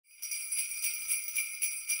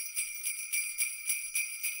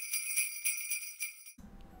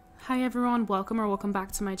Hi everyone, welcome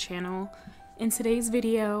back to my channel. In today's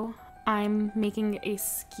video, I'm making a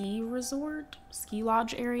ski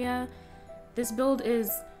lodge area. This build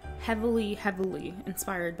is heavily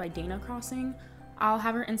inspired by Dana Crossing. I'll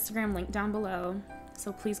have her Instagram linked down below,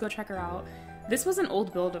 so please go check her out. This was an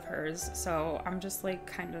old build of hers, so I'm just like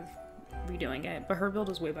kind of redoing it, but her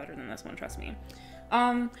build is way better than this one, trust me.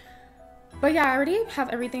 But yeah, I already have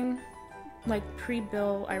everything like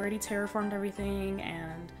pre-built. I already terraformed everything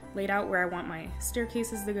and laid out where I want my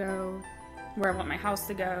staircases to go, where I want my house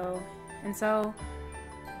to go. And so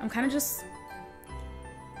I'm kind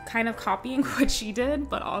of copying what she did,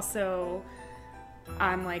 but also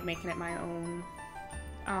I'm like making it my own.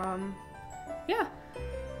 Yeah.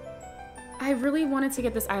 I really wanted to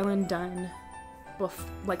get this island done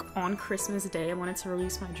like on Christmas Day. I wanted to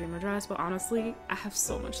release my dream address, but honestly, I have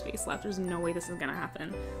so much space left. There's no way this is gonna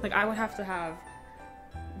happen. Like, I would have to have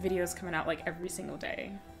videos coming out like every single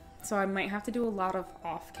day. So I might have to do a lot of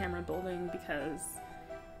off-camera building because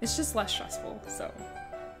it's just less stressful. So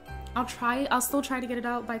I'll still try to get it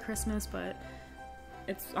out by Christmas, but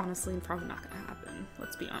it's honestly probably not gonna happen,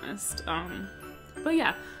 let's be honest. But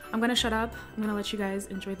yeah, I'm gonna shut up. I'm gonna let you guys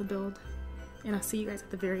enjoy the build, and I'll see you guys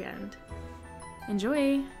at the very end.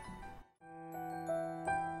 Enjoy!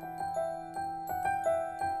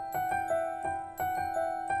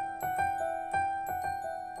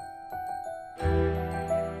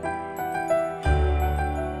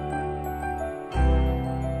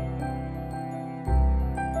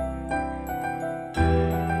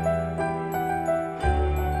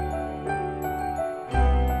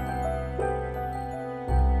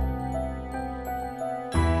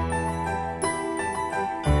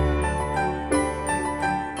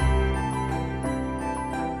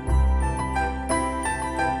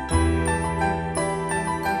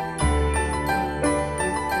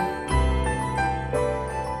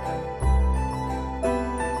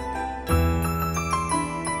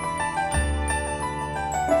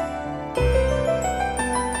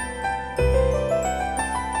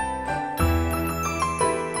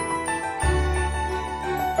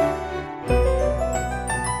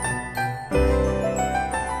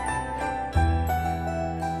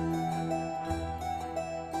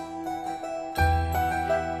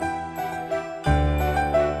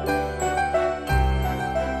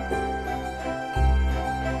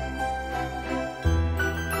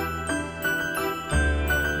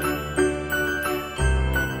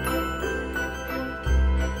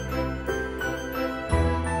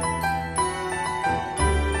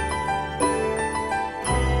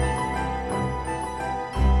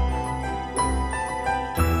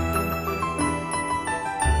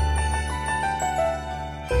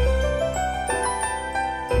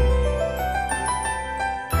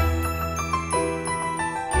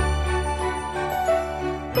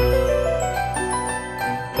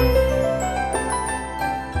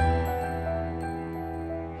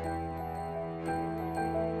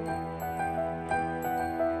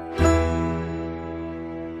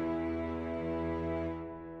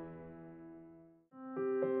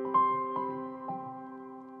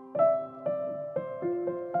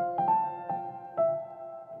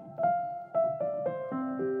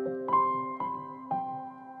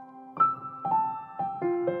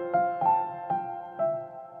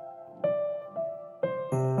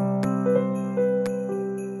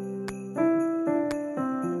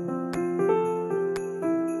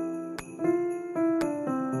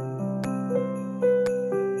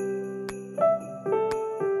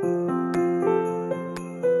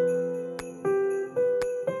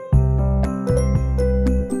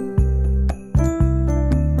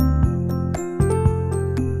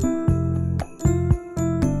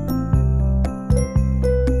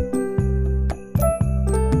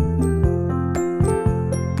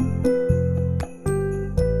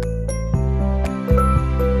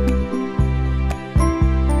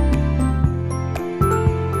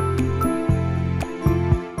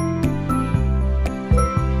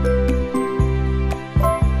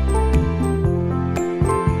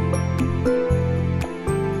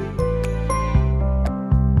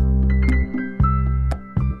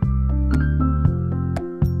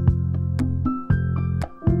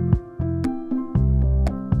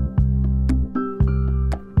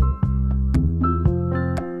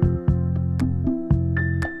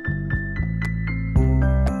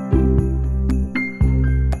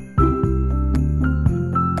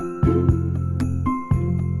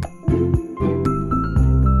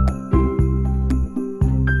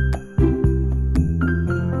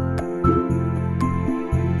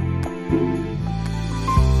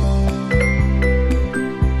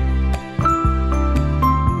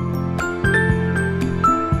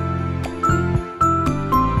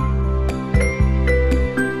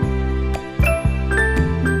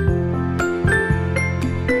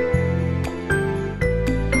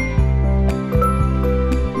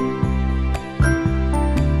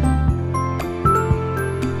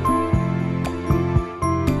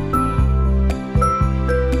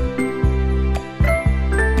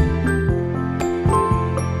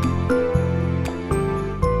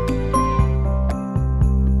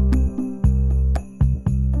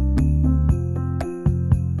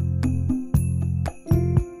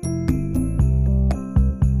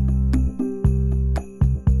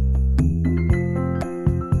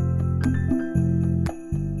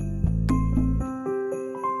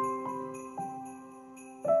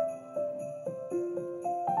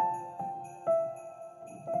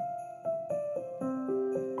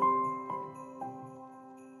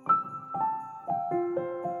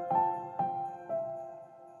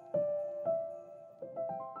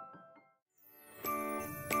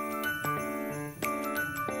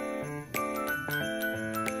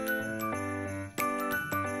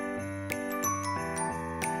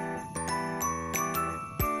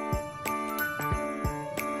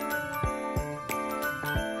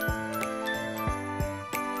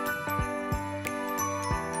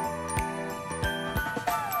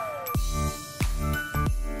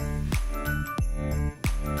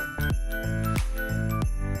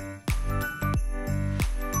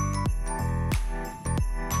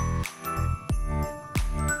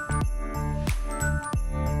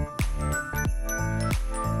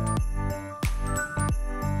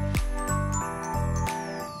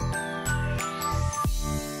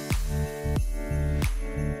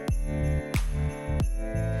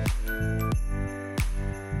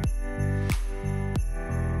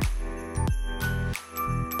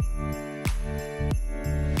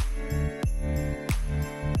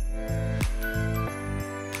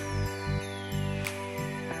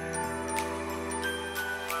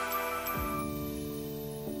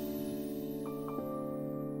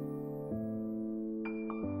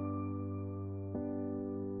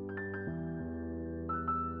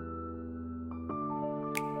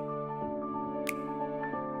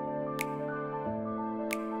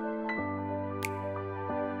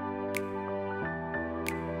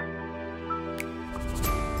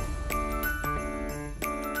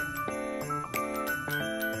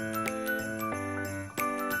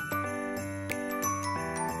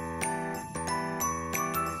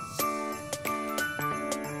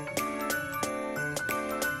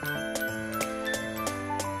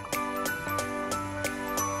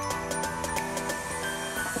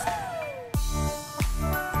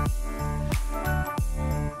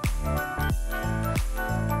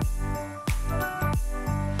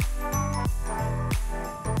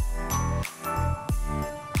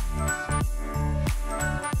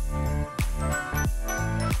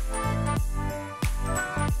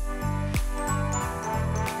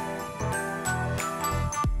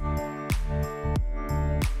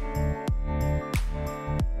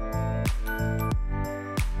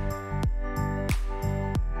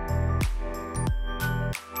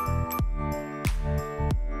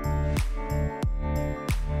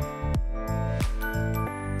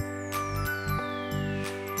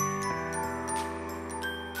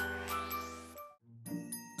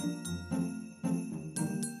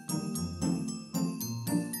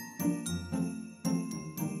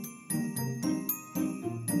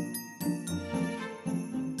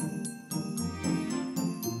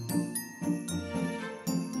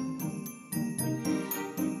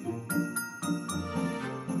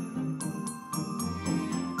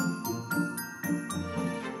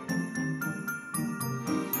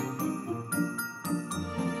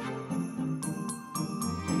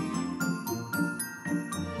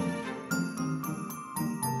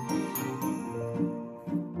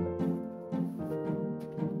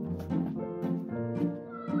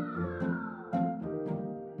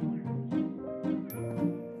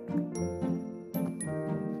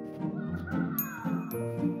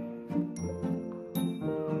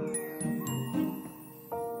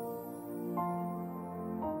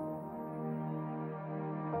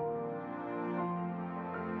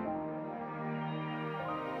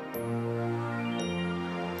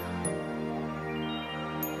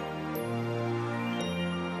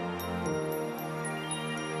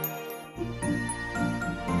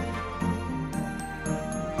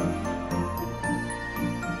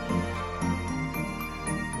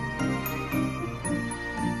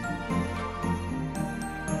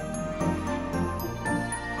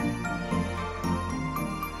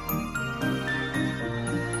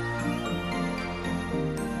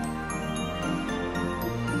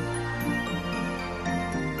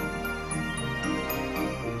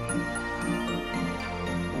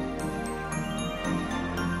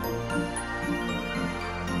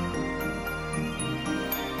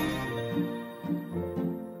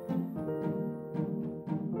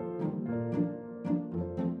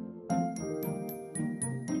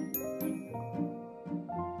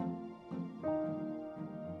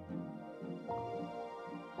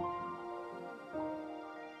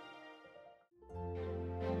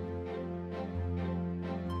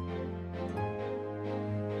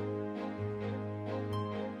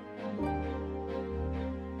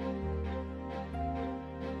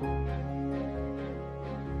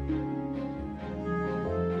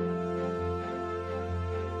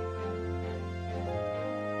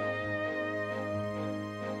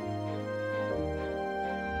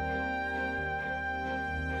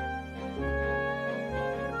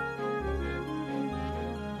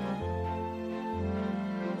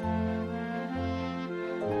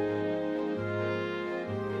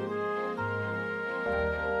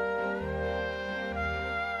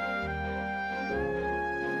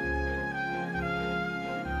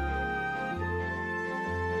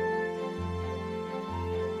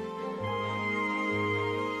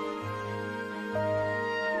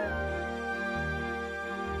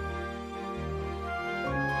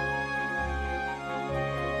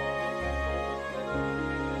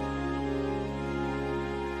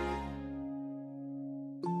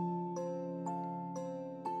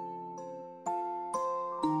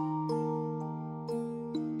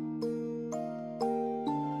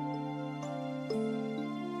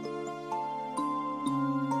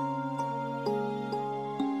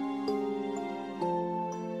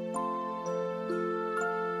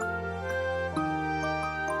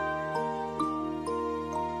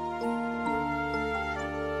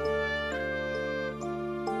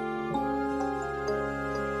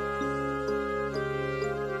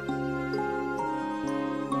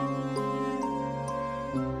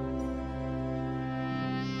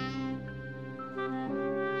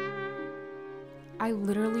 I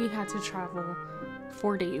literally had to travel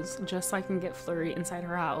 4 days just so I can get Flurry inside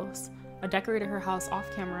her house. I decorated her house off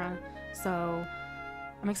camera, so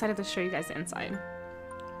I'm excited to show you guys the inside.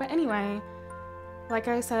 But anyway, like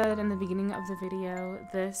I said in the beginning of the video,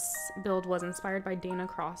 this build was inspired by Dana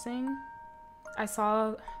Crossing. I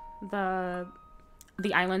saw the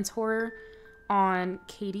island tour on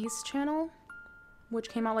Katie's channel, which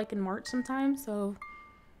came out like in March sometime, so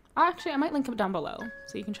actually I might link it down below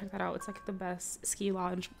so you can check that out. It's like the best ski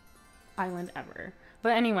lodge island ever.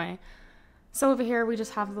 But anyway, so over here we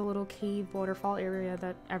just have the little cave waterfall area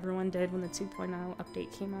that everyone did when the 2.0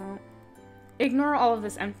 update came out. Ignore all of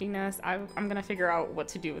this emptiness. I'm gonna figure out what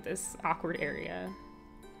to do with this awkward area.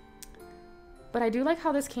 But I do like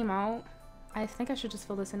how this came out. I think I should just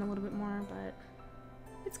fill this in a little bit more, but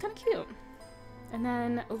it's kind of cute. And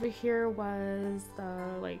then over here was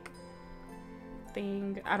the like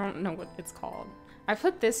thing, I don't know what it's called. I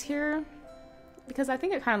put this here because I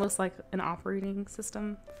think it kind of looks like an operating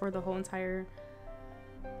system for the whole entire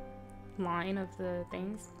line of the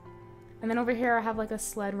things. And then over here I have like a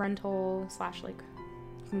sled rental slash like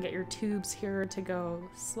you can get your tubes here to go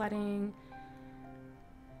sledding.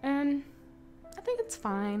 And I think it's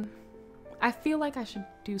fine. I feel like I should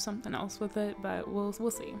do something else with it, but we'll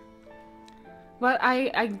see. But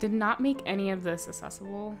I did not make any of this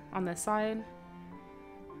accessible on this side.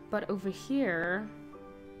 But over here,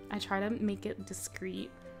 I try to make it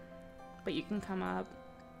discreet, but you can come up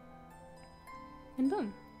and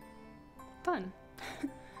boom, fun.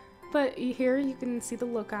 But here you can see the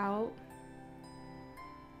lookout,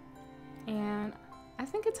 and I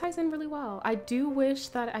think it ties in really well. I do wish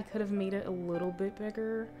that I could have made it a little bit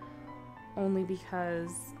bigger, only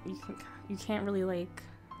because you can't really like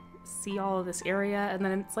see all of this area, and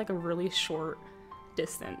then it's like a really short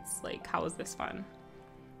distance. Like, how is this fun?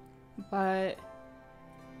 But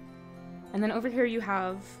and then over here you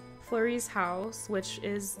have Flurry's house, which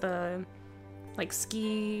is the like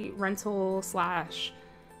ski rental slash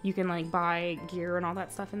you can like buy gear and all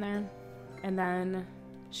that stuff in there. And then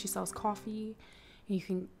she sells coffee and you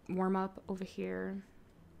can warm up over here.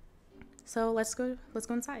 So let's go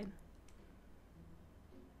inside.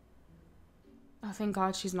 Oh, thank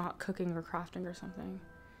God she's not cooking or crafting or something.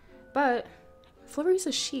 But Flurry's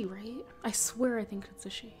a she, right? I swear I think it's a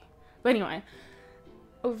she. But anyway,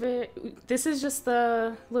 this is just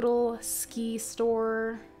the little ski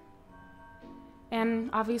store. And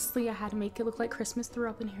obviously I had to make it look like Christmas threw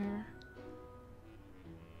up in here.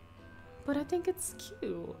 But I think it's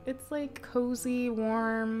cute. It's like cozy,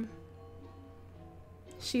 warm.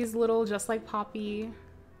 She's little just like Poppy.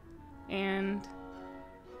 And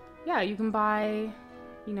yeah, you can buy,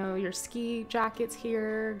 you know, your ski jackets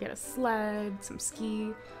here, get a sled, some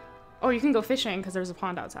ski. Oh, you can go fishing because there's a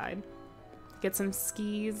pond outside. Get some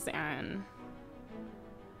skis, and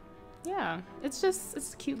yeah, it's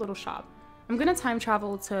a cute little shop. I'm gonna time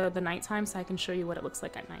travel to the nighttime so I can show you what it looks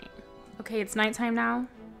like at night. Okay, it's nighttime now.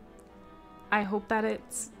 I hope that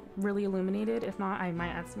it's really illuminated. If not, I might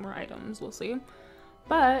add some more items, we'll see.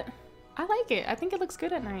 But I like it. I think it looks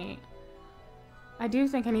good at night. I do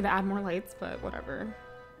think I need to add more lights, but whatever.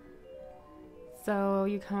 So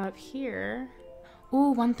you come up here.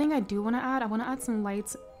 Ooh, one thing I do want to add, I want to add some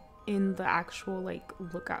lights in the actual like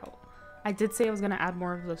lookout. I did say I was going to add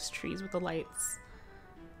more of those trees with the lights,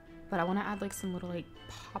 but I want to add like some little like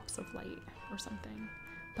pops of light or something.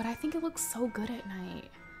 But I think it looks so good at night.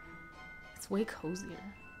 It's way cozier.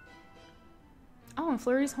 Oh, and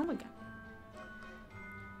Flurry's home again.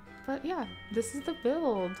 But yeah, this is the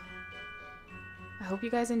build. I hope you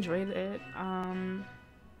guys enjoyed it.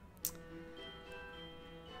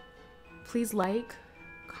 Please like,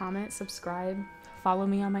 comment, subscribe, follow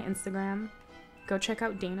me on my Instagram. Go check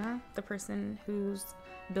out Dana, the person whose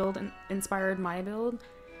build inspired my build.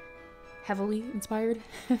 Heavily inspired.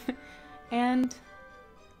 And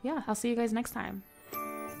yeah, I'll see you guys next time.